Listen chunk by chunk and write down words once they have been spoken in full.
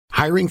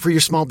Hiring for your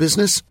small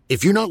business?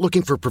 If you're not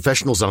looking for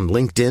professionals on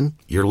LinkedIn,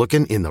 you're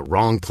looking in the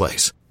wrong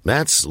place.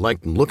 That's like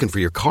looking for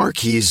your car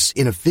keys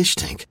in a fish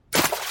tank.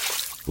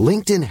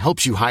 LinkedIn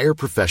helps you hire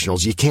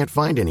professionals you can't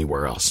find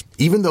anywhere else,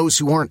 even those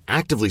who aren't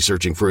actively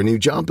searching for a new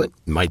job but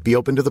might be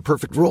open to the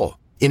perfect role.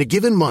 In a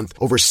given month,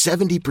 over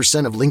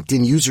 70% of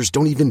LinkedIn users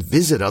don't even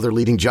visit other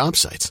leading job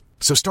sites.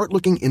 So start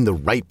looking in the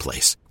right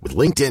place. With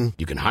LinkedIn,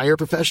 you can hire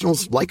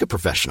professionals like a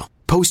professional.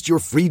 Post your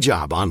free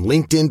job on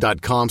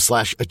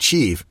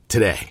linkedin.com/achieve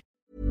today.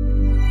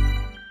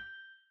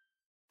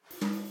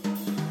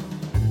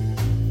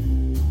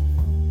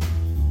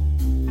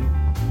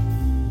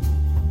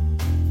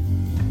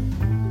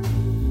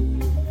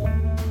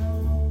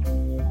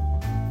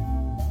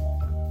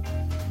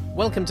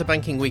 Welcome to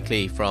Banking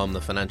Weekly from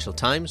the Financial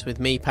Times with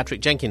me,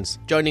 Patrick Jenkins.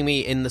 Joining me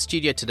in the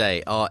studio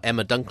today are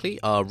Emma Dunkley,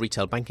 our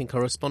retail banking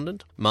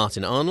correspondent,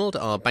 Martin Arnold,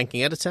 our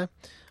banking editor,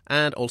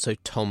 and also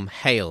Tom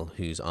Hale,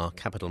 who's our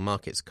capital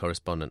markets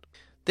correspondent.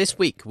 This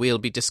week we'll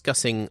be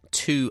discussing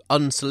two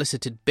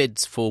unsolicited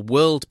bids for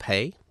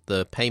Worldpay,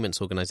 the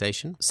payments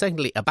organisation.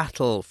 Secondly, a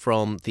battle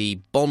from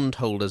the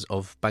bondholders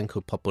of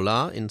Banco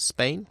Popular in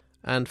Spain.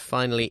 And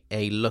finally,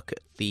 a look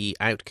at the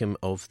outcome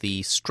of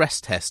the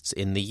stress tests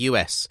in the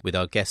US with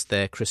our guest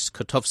there, Chris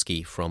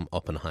Kotowski from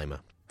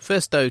Oppenheimer.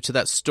 First, though, to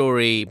that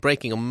story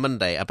breaking on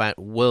Monday about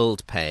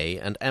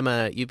Worldpay. And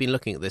Emma, you've been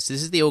looking at this.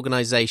 This is the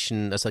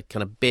organisation as a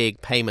kind of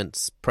big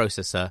payments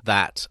processor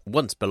that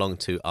once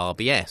belonged to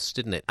RBS,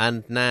 didn't it?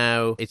 And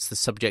now it's the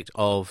subject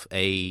of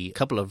a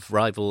couple of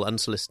rival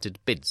unsolicited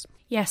bids.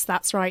 Yes,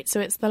 that's right. So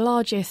it's the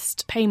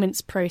largest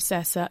payments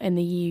processor in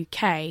the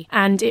UK,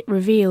 and it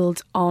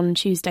revealed on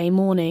Tuesday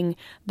morning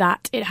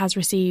that it has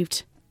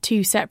received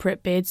two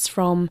separate bids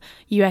from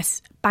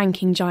US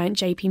banking giant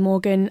JP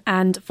Morgan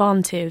and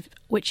Vantiv,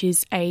 which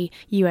is a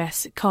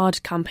US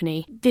card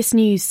company. This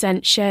news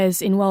sent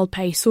shares in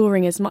Worldpay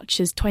soaring as much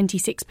as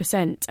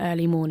 26%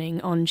 early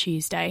morning on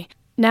Tuesday.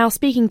 Now,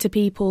 speaking to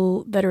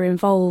people that are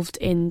involved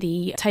in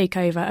the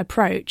takeover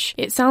approach,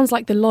 it sounds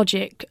like the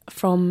logic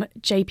from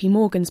JP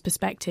Morgan's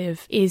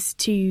perspective is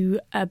to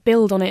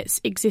build on its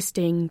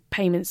existing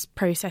payments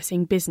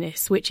processing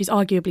business, which is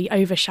arguably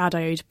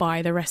overshadowed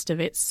by the rest of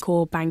its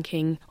core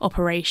banking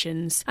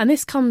operations. And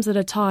this comes at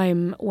a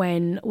time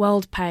when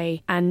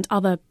Worldpay and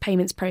other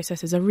payments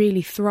processors are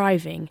really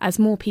thriving as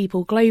more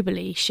people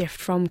globally shift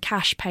from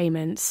cash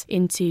payments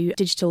into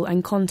digital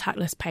and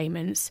contactless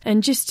payments.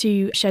 And just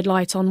to shed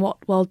light on what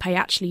Worldpay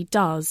actually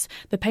does,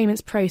 the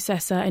payments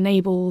processor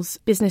enables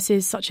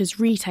businesses such as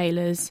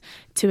retailers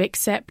to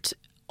accept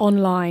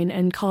online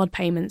and card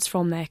payments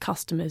from their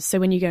customers. So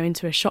when you go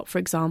into a shop, for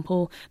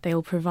example,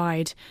 they'll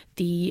provide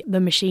the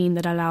machine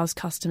that allows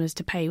customers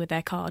to pay with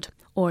their card.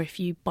 Or if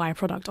you buy a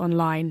product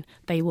online,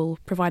 they will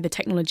provide the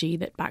technology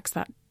that backs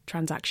that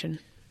transaction.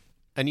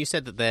 And you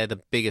said that they're the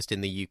biggest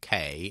in the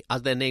UK.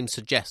 As their name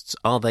suggests,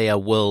 are they a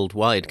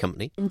worldwide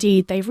company?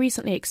 Indeed, they've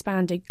recently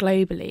expanded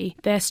globally.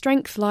 Their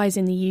strength lies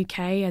in the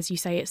UK. As you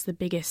say, it's the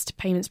biggest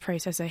payments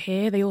processor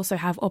here. They also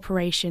have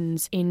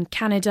operations in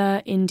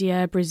Canada,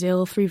 India,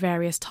 Brazil through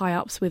various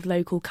tie-ups with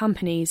local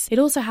companies. It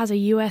also has a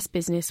US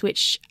business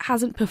which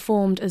hasn't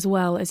performed as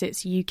well as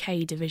its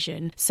UK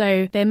division.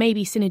 So there may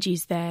be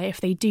synergies there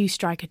if they do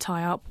strike a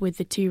tie-up with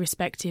the two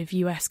respective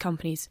US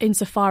companies,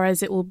 insofar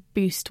as it will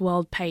boost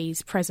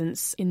Worldpay's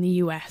presence in the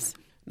US.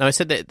 Now, I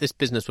said that this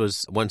business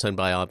was once owned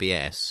by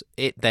RBS.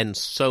 It then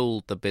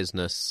sold the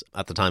business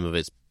at the time of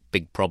its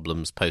big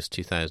problems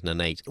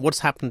post-2008. What's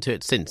happened to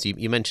it since?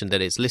 You mentioned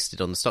that it's listed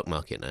on the stock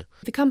market now.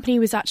 The company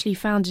was actually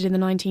founded in the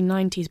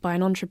 1990s by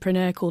an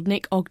entrepreneur called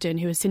Nick Ogden,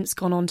 who has since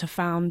gone on to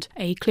found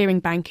a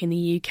clearing bank in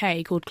the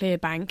UK called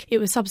Clearbank. It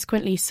was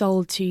subsequently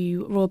sold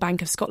to Royal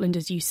Bank of Scotland,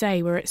 as you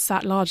say, where it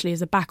sat largely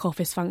as a back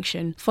office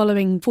function.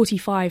 Following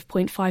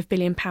 £45.5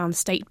 billion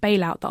state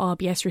bailout that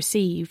RBS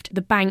received,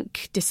 the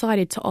bank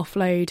decided to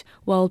offload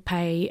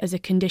Worldpay as a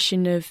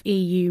condition of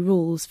EU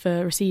rules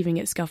for receiving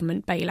its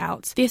government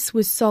bailout. This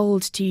was sold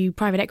to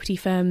private equity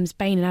firms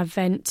Bain and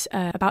Advent,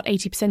 about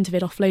 80% of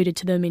it offloaded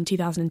to them in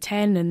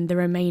 2010 and the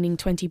remaining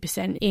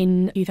 20%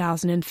 in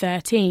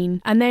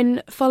 2013. And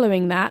then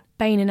following that,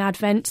 Bain and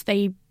Advent,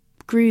 they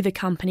grew the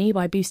company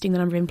by boosting the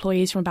number of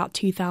employees from about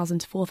 2,000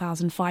 to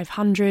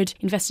 4,500,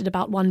 invested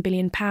about £1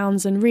 billion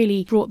and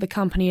really brought the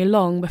company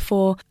along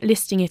before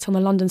listing it on the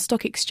London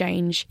Stock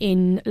Exchange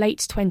in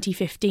late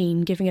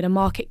 2015, giving it a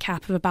market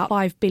cap of about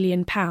 £5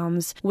 billion,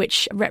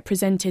 which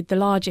represented the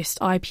largest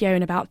IPO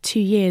in about 2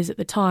 years at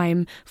the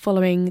time,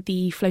 following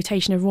the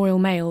flotation of Royal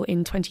Mail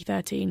in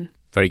 2013.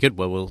 Very good.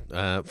 Well,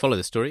 we'll follow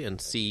the story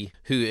and see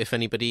who, if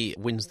anybody,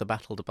 wins the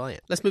battle to buy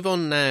it. Let's move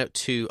on now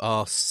to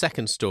our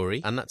second story,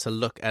 and that's a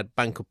look at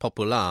Banco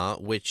Popular,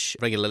 which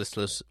regular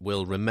listeners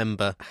will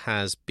remember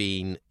has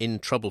been in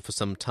trouble for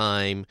some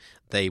time.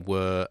 They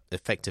were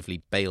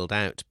effectively bailed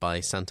out by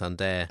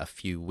Santander a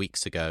few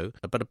weeks ago,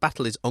 but a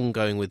battle is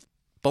ongoing with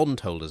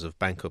bondholders of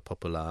Banco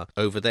Popular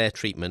over their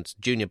treatment.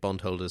 Junior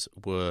bondholders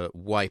were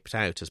wiped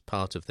out as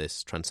part of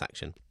this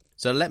transaction.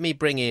 So let me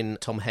bring in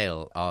Tom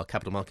Hale, our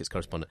capital markets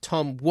correspondent.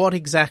 Tom, what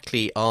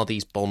exactly are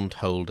these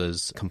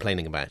bondholders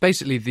complaining about?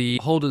 Basically, the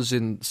holders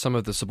in some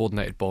of the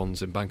subordinated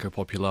bonds in Banco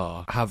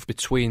Popular have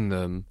between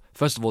them,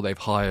 first of all, they've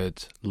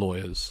hired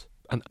lawyers.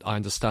 And I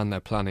understand they're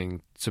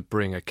planning to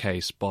bring a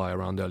case by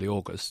around early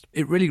August.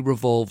 It really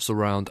revolves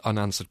around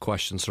unanswered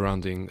questions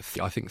surrounding,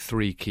 I think,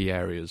 three key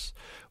areas.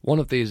 One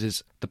of these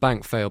is the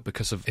bank failed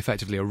because of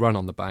effectively a run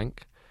on the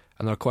bank.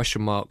 And there are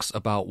question marks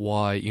about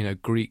why,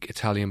 Greek,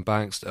 Italian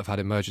banks that have had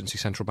emergency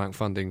central bank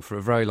funding for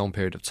a very long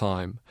period of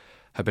time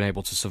have been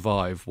able to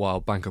survive, while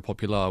Banco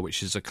Popular,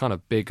 which is a kind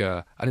of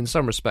bigger, and in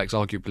some respects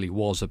arguably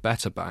was a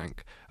better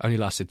bank, only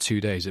lasted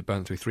 2 days. It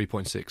burned through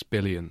 3.6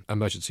 billion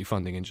emergency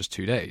funding in just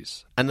 2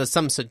 days. And there's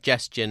some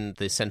suggestion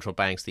the central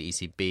banks, the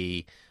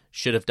ECB,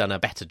 should have done a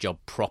better job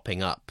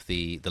propping up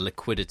the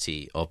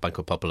liquidity of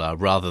Banco Popular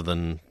rather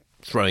than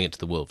throwing it to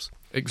the wolves.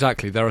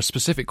 Exactly. There are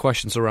specific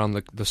questions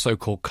around the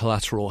so-called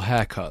collateral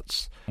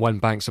haircuts. When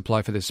banks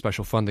apply for this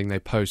special funding, they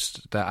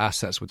post their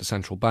assets with the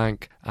central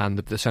bank, and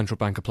the central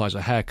bank applies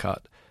a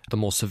haircut. The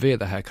more severe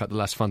the haircut, the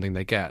less funding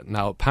they get.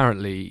 Now,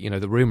 apparently,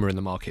 the rumour in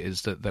the market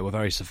is that there were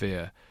very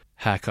severe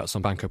haircuts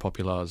on Banco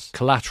Popular's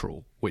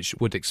collateral, which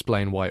would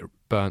explain why it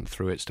burnt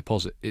through its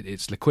deposit,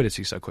 its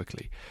liquidity so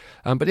quickly.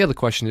 But the other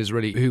question is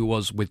really who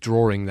was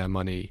withdrawing their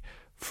money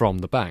from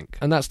the bank.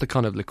 And that's the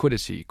kind of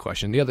liquidity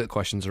question. The other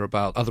questions are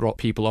about other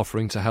people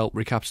offering to help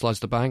recapitalise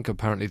the bank.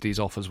 Apparently these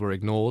offers were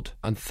ignored.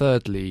 And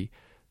thirdly,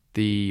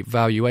 the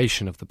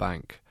valuation of the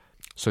bank.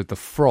 So the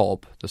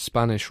FROB, the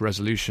Spanish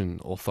Resolution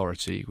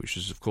Authority, which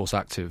is of course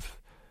active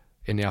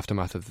in the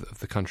aftermath of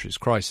the country's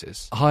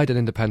crisis, hired an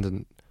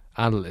independent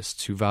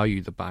analyst to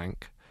value the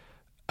bank,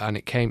 and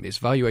its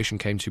valuation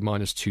came to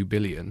minus 2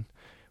 billion,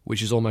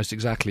 which is almost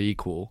exactly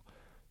equal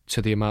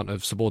to the amount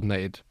of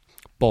subordinated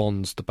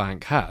bonds the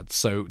bank had.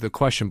 So the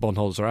question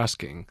bondholders are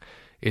asking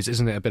is,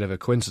 isn't it a bit of a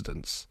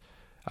coincidence?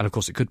 And of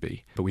course it could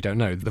be, but we don't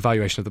know. The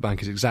valuation of the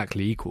bank is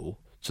exactly equal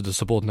to the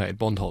subordinated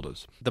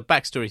bondholders. The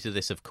backstory to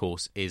this, of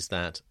course, is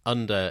that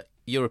under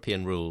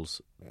European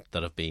rules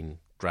that have been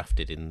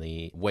drafted in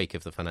the wake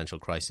of the financial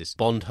crisis,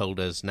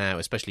 bondholders now,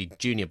 especially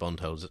junior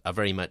bondholders, are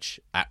very much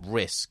at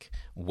risk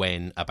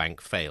when a bank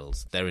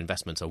fails. Their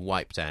investments are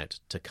wiped out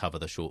to cover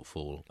the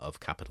shortfall of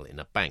capital in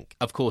a bank.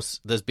 Of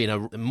course, there's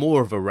been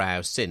more of a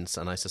row since,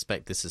 and I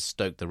suspect this has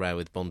stoked the row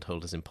with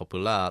bondholders in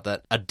Popular,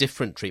 that a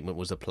different treatment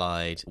was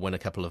applied when a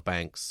couple of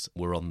banks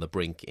were on the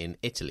brink in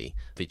Italy,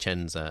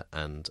 Vicenza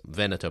and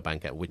Veneto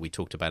Bank, which we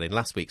talked about in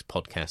last week's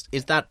podcast.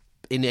 Is that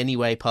in any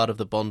way part of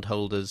the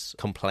bondholders'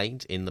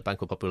 complaint in the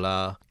Banco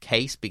Popular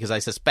case? Because I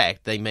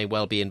suspect they may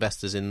well be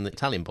investors in the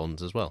Italian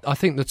bonds as well. I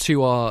think the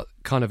two are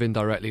kind of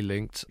indirectly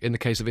linked. In the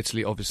case of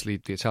Italy, obviously,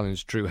 the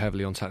Italians drew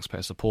heavily on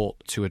taxpayer support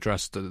to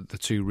address the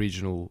two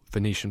regional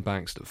Venetian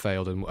banks that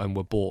failed and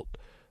were bought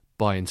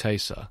by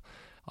Intesa.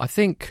 I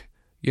think,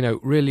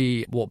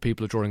 really what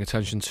people are drawing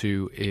attention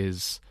to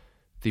is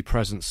the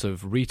presence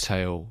of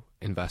retail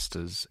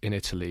investors in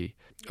Italy.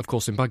 Of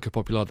course, in Banco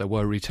Popular, there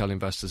were retail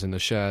investors in the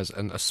shares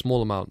and a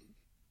small amount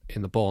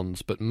in the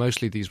bonds, but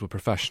mostly these were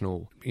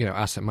professional,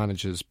 asset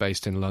managers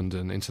based in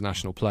London,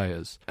 international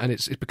players. And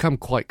it's become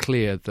quite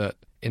clear that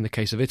in the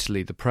case of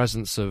Italy, the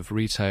presence of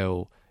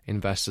retail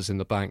investors in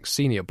the bank's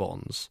senior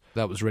bonds,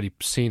 that was really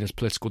seen as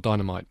political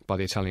dynamite by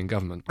the Italian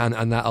government.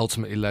 And that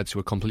ultimately led to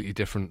a completely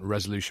different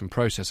resolution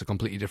process, a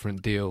completely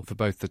different deal for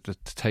both the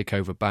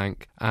takeover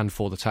bank and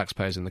for the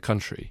taxpayers in the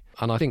country.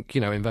 And I think,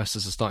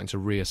 investors are starting to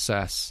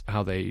reassess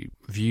how they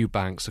view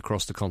banks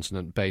across the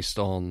continent based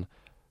on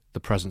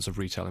the presence of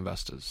retail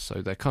investors.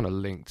 So they're kind of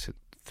linked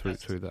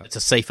through that. It's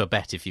a safer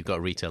bet if you've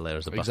got retail there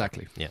as a buffer.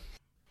 Exactly. Yeah.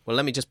 Well,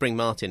 let me just bring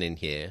Martin in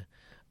here.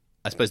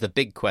 I suppose the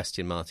big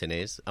question, Martin,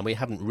 is, and we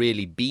haven't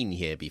really been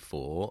here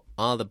before,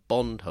 are the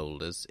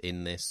bondholders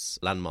in this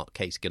landmark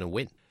case going to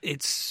win?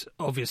 It's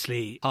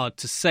obviously hard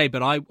to say,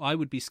 but I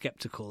would be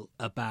sceptical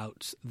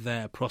about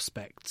their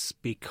prospects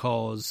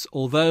because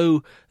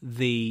although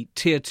the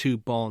Tier 2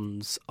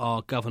 bonds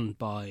are governed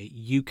by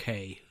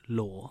UK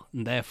law,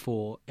 and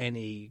therefore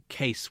any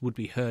case would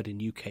be heard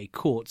in UK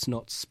courts,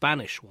 not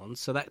Spanish ones,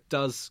 so that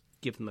does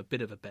give them a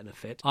bit of a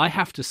benefit. I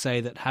have to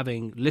say that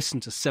having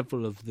listened to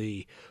several of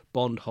the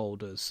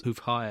bondholders who've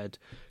hired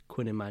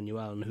Quinn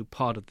Emanuel and who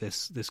part of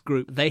this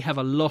group, they have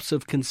a lot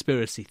of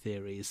conspiracy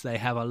theories. They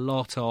have a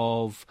lot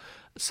of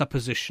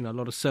supposition, a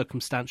lot of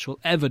circumstantial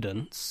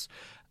evidence.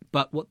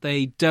 But what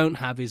they don't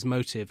have is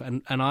motive.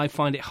 And I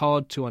find it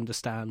hard to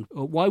understand.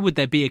 Why would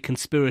there be a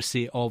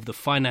conspiracy of the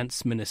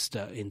finance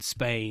minister in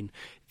Spain,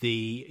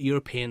 the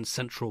European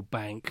Central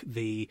Bank,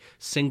 the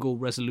Single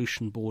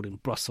Resolution Board in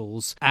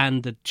Brussels,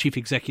 and the chief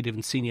executive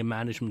and senior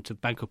management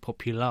of Banco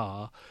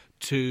Popular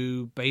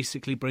to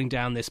basically bring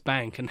down this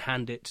bank and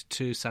hand it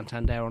to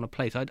Santander on a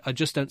plate? I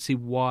just don't see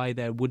why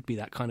there would be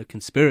that kind of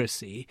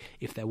conspiracy.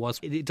 If there was,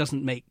 it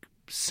doesn't make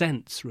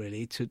sense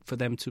really for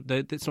them to.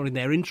 It's not in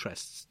their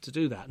interests to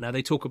do that. Now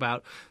they talk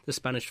about the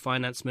Spanish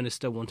finance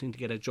minister wanting to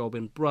get a job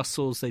in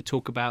Brussels. They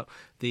talk about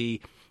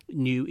the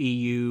new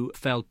EU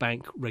failed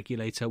bank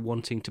regulator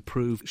wanting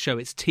to show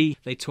its teeth.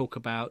 They talk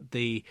about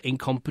the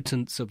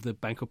incompetence of the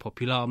Banco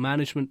Popular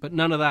management, but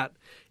none of that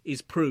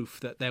is proof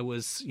that there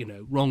was,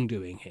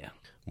 wrongdoing here.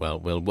 Well,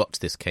 we'll watch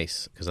this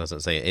case because, as I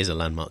say, it is a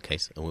landmark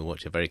case and we'll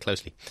watch it very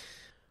closely.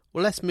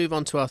 Well, let's move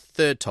on to our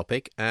third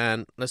topic,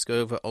 and let's go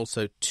over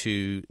also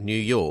to New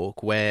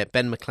York, where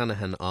Ben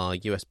McClanahan, our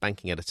US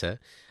banking editor,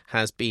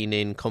 has been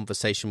in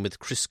conversation with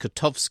Chris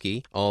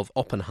Kotowski of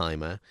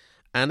Oppenheimer,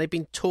 and they've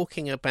been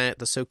talking about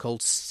the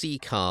so-called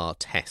CCAR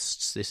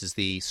tests. This is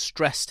the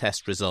stress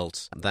test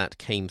results that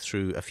came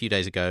through a few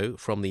days ago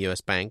from the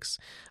US banks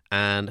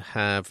and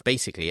have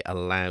basically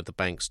allowed the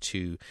banks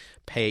to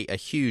pay a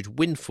huge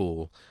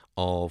windfall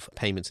of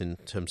payments in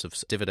terms of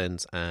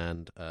dividends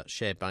and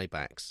share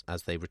buybacks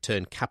as they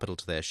return capital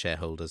to their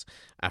shareholders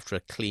after a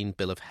clean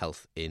bill of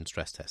health in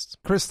stress tests.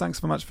 Chris,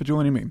 thanks so much for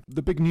joining me.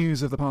 The big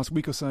news of the past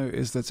week or so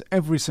is that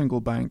every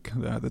single bank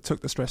that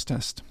took the stress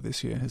test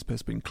this year has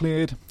been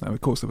cleared. Of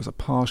course, there was a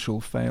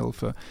partial fail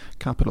for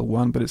Capital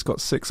One, but it's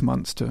got 6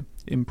 months to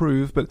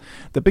improve. But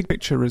the big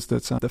picture is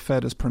that the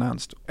Fed has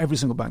pronounced every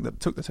single bank that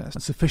took the test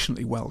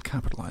sufficiently well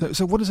capitalized.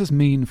 So what does this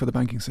mean for the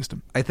banking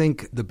system? I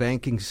think the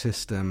banking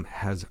system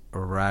has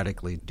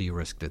radically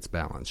de-risked its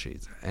balance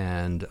sheets.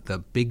 And the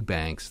big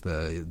banks,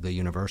 the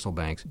universal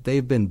banks,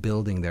 they've been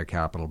building their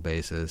capital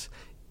bases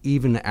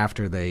even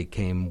after they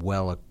came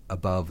well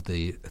above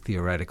the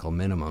theoretical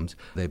minimums.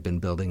 They've been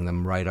building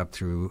them right up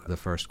through the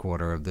first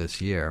quarter of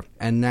this year.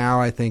 And now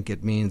I think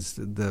it means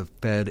the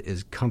Fed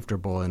is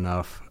comfortable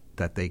enough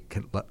that they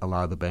can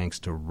allow the banks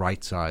to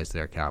right-size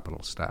their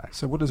capital stack.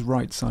 So what does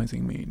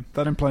right-sizing mean?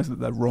 That implies that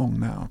they're wrong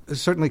now.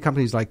 Certainly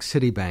companies like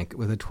Citibank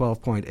with a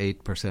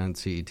 12.8%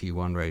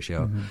 CET1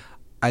 ratio,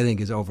 I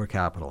think is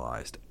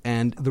overcapitalized.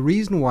 And the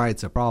reason why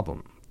it's a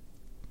problem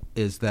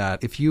is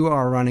that if you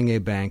are running a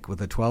bank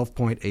with a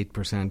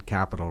 12.8%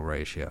 capital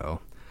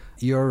ratio,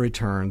 your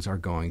returns are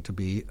going to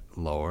be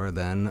lower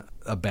than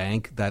a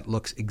bank that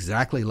looks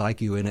exactly like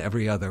you in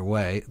every other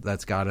way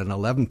that's got an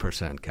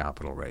 11%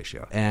 capital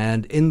ratio.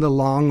 And in the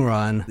long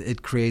run,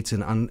 it creates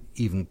an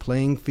uneven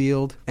playing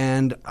field.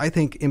 And I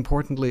think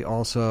importantly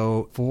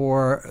also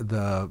for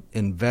the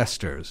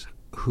investors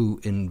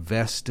who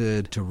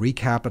invested to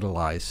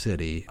recapitalize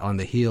Citi on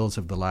the heels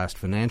of the last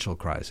financial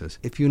crisis,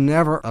 if you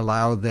never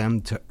allow them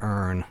to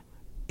earn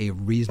a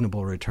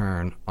reasonable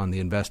return on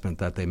the investment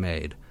that they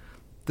made,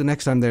 the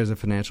next time there's a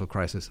financial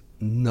crisis,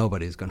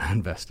 nobody's going to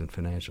invest in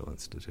financial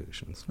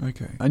institutions.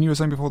 Okay. And you were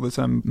saying before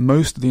that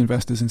most of the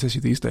investors in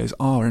Citi these days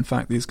are, in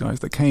fact, these guys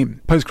that came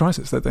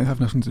post-crisis, that they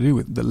have nothing to do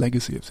with the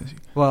legacy of Citi.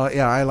 Well,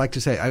 yeah, I like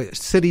to say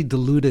Citi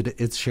diluted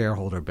its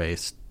shareholder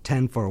base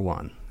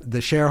 10-1.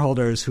 The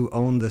shareholders who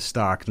own the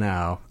stock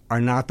now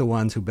are not the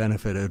ones who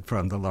benefited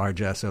from the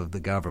largesse of the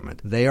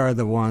government. They are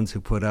the ones who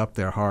put up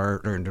their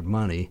hard-earned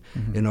money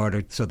in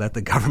order so that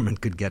the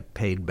government could get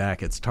paid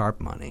back its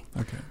TARP money.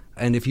 Okay.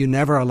 And if you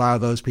never allow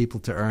those people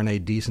to earn a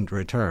decent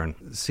return,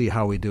 see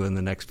how we do in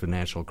the next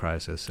financial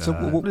crisis. So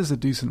what is a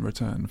decent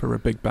return for a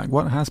big bank?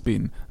 What has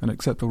been an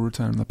acceptable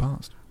return in the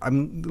past?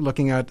 I'm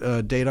looking at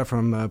data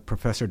from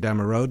Professor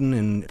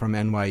Damorodin from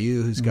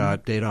NYU, who's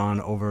got data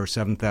on over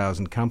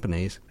 7,000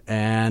 companies.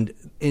 And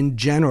in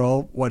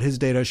general, what his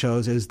data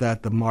shows is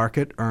that the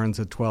market earns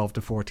a 12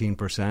 to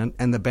 14%,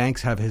 and the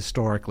banks have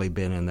historically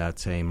been in that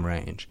same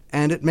range.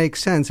 And it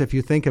makes sense if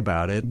you think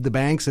about it. The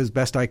banks, as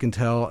best I can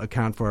tell,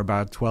 account for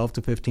about 12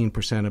 to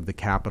 15% of the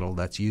capital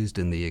that's used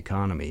in the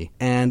economy.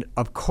 And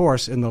of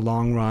course, in the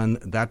long run,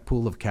 that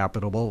pool of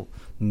capital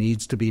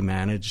needs to be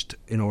managed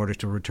in order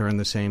to return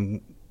the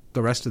same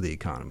the rest of the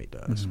economy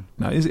does.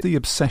 Now, is it the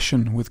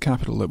obsession with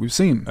capital that we've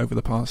seen over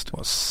the past,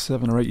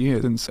 7 or 8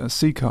 years since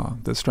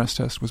CCAR, the stress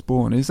test, was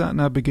born? Is that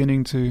now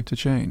beginning to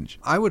change?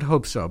 I would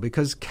hope so,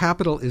 because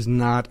capital is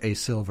not a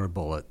silver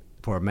bullet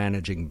for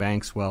managing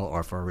banks well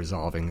or for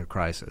resolving a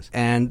crisis.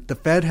 And the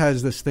Fed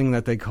has this thing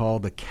that they call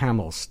the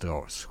CAMEL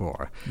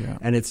score,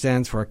 and it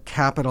stands for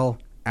capital,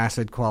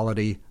 asset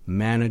quality,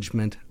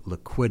 management,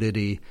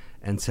 liquidity,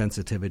 and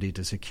sensitivity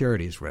to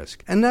securities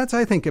risk. And that's,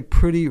 I think, a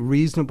pretty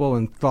reasonable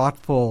and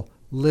thoughtful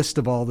list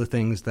of all the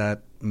things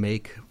that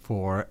make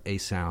for a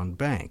sound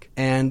bank.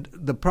 And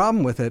the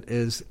problem with it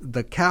is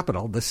the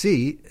capital, the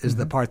C, is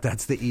the part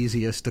that's the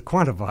easiest to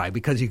quantify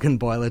because you can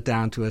boil it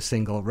down to a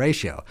single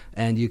ratio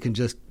and you can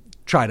just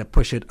try to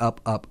push it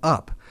up, up,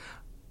 up.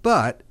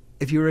 But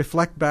if you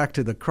reflect back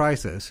to the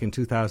crisis in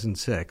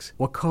 2006,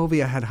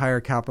 Wachovia had higher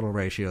capital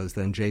ratios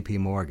than J.P.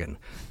 Morgan.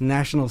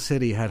 National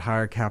City had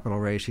higher capital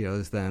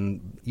ratios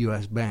than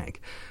U.S.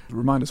 Bank.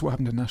 Remind us what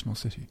happened to National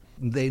City.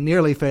 They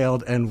nearly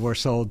failed and were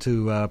sold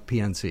to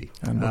PNC.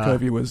 And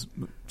Wachovia was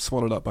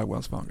swallowed up by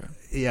Wells Fargo.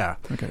 Yeah.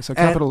 Okay, so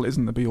capital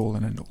isn't the be-all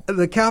and end-all.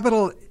 The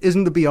capital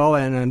isn't the be-all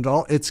and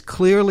end-all. It's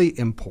clearly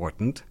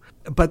important.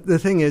 But the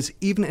thing is,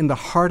 even in the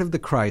heart of the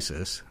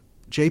crisis,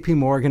 J.P.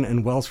 Morgan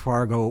and Wells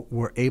Fargo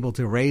were able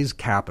to raise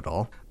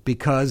capital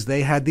because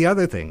they had the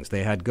other things.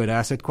 They had good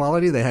asset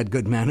quality, they had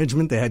good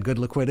management, they had good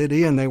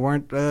liquidity, and they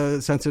weren't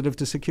sensitive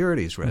to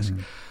securities risk.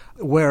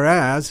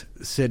 Whereas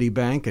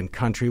Citibank and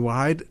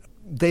Countrywide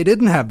they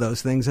didn't have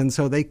those things, and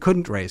so they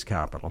couldn't raise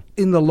capital.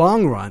 In the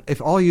long run,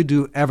 if all you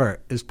do ever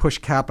is push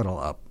capital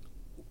up,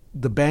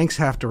 the banks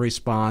have to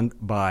respond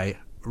by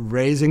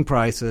raising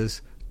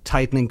prices,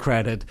 tightening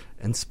credit,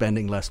 and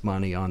spending less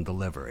money on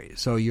delivery.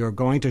 So you're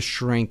going to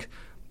shrink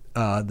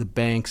the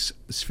bank's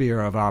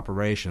sphere of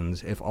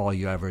operations if all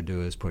you ever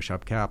do is push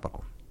up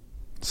capital.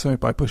 So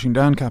by pushing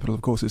down capital,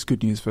 of course, it's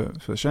good news for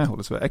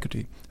shareholders, for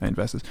equity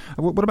investors.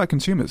 What about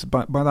consumers?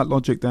 By that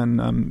logic,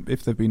 then,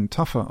 if they've been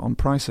tougher on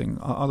pricing,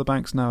 are the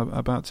banks now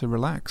about to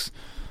relax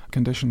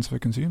conditions for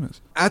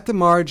consumers? At the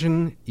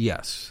margin,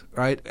 yes.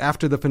 Right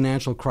after the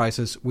financial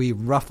crisis, we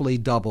roughly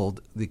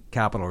doubled the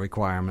capital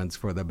requirements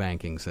for the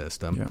banking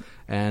system,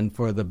 and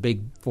for the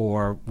big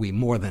four, we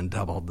more than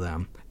doubled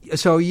them.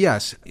 So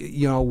yes,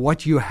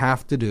 what you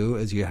have to do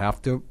is you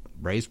have to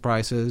raise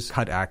prices,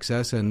 cut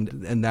access,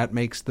 and that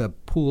makes the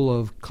pool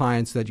of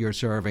clients that you're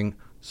serving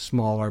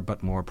smaller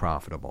but more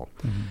profitable.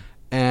 Mm-hmm.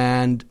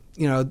 And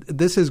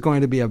this is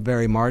going to be a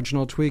very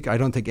marginal tweak. I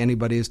don't think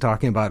anybody is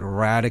talking about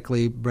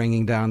radically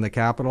bringing down the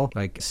capital.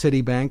 Like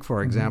Citibank,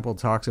 for example,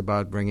 talks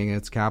about bringing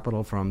its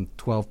capital from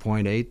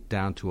 12.8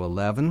 down to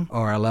 11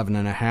 or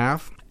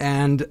 11.5.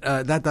 And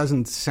that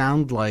doesn't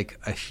sound like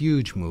a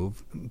huge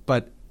move,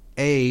 but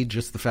A,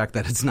 just the fact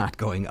that it's not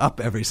going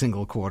up every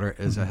single quarter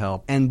is a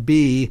help. And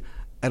B,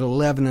 at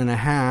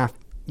 11.5,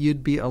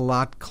 you'd be a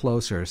lot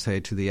closer, say,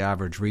 to the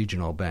average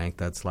regional bank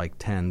that's like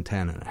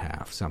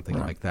 10.5, something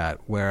like that.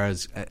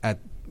 Whereas at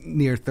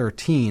near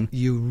 13,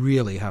 you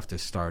really have to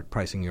start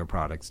pricing your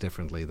products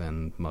differently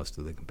than most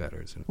of the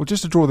competitors. Well,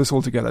 just to draw this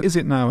all together, is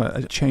it now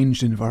a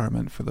changed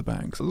environment for the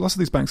banks? Lots of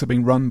these banks are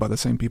being run by the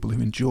same people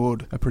who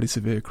endured a pretty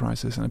severe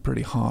crisis and a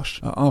pretty harsh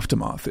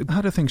aftermath.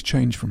 How do things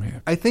change from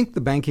here? I think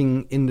the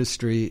banking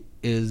industry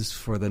is,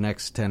 for the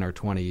next 10 or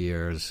 20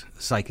 years,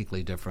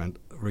 psychically different,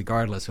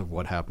 regardless of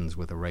what happens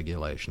with the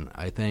regulation.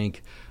 I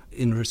think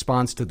in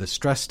response to the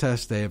stress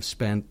test, they have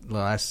spent the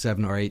last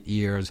 7 or 8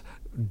 years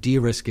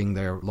de-risking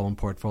their loan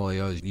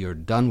portfolios. You're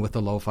done with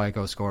the low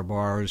FICO score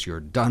borrowers. You're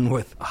done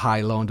with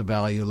high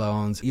loan-to-value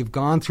loans. You've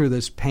gone through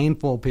this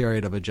painful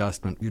period of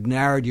adjustment. You've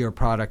narrowed your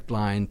product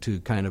line to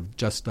kind of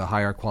just the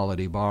higher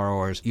quality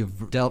borrowers.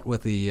 You've dealt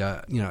with the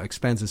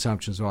expense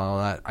assumptions and all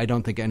that. I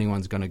don't think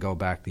anyone's going to go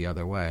back the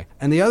other way.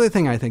 And the other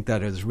thing I think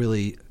that has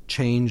really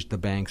changed the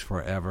banks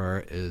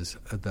forever is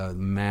the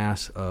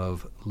mass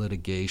of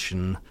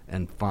litigation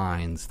and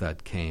fines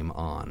that came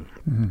on.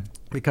 Mm-hmm.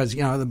 Because,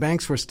 the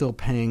banks were still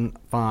paying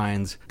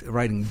fines,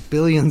 writing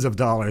billions of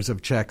dollars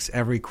of checks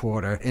every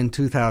quarter in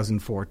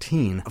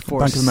 2014. For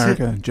Bank of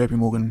America, JP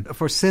Morgan.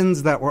 For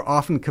sins that were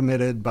often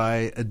committed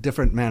by a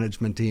different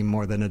management team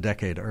more than a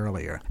decade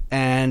earlier.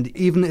 And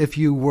even if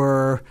you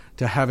were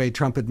to have a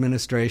Trump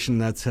administration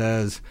that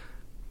says,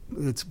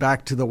 it's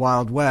back to the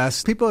Wild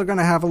West, people are going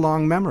to have a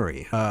long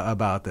memory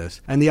about this.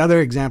 And the other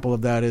example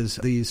of that is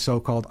these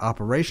so-called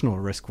operational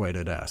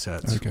risk-weighted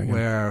assets,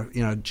 where,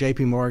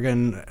 JP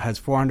Morgan has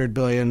 $400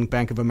 billion,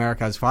 Bank of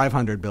America has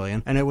 $500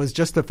 billion, and it was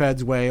just the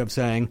Fed's way of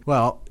saying,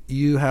 well,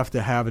 you have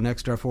to have an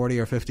extra $40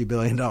 or $50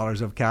 billion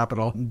of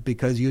capital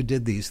because you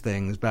did these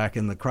things back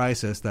in the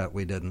crisis that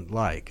we didn't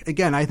like.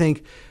 Again, I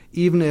think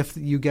even if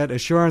you get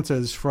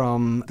assurances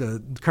from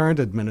the current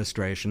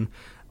administration,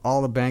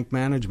 all the bank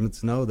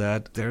managements know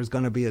that there's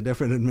going to be a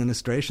different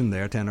administration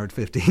there 10 or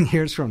 15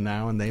 years from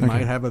now, and they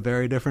might have a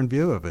very different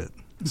view of it.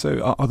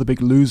 So are the big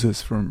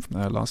losers from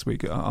last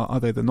week, are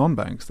they the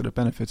non-banks that have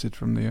benefited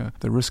from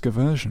the risk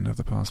aversion of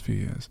the past few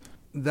years?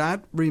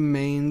 That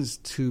remains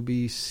to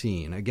be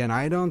seen. Again,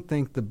 I don't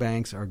think the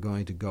banks are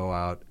going to go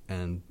out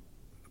and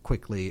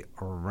quickly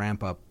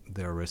ramp up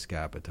their risk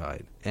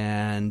appetite.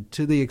 And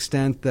to the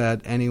extent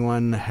that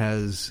anyone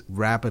has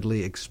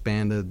rapidly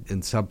expanded in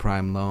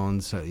subprime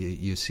loans,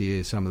 you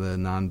see some of the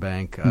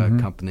non-bank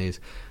companies,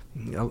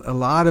 a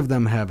lot of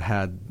them have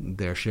had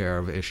their share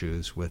of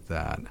issues with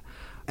that.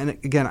 And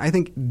again, I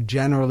think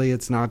generally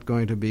it's not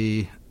going to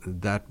be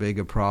that big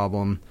a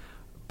problem,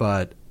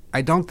 but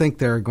I don't think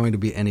there are going to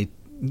be any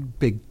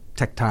big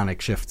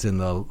tectonic shifts in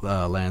the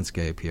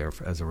landscape here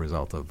as a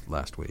result of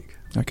last week.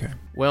 Okay.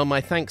 Well, my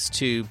thanks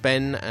to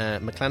Ben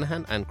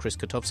McClanahan and Chris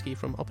Kotowski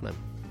from Oppenheim.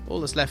 All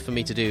that's left for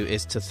me to do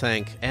is to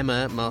thank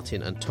Emma,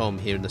 Martin and Tom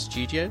here in the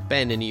studio,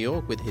 Ben in New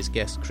York with his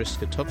guest Chris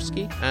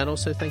Kotowski, and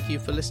also thank you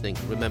for listening.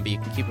 Remember, you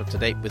can keep up to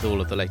date with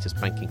all of the latest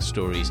banking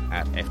stories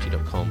at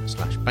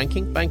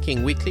ft.com/banking.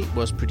 Banking Weekly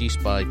was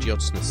produced by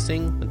Jyotsna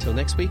Singh. Until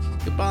next week,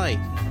 goodbye.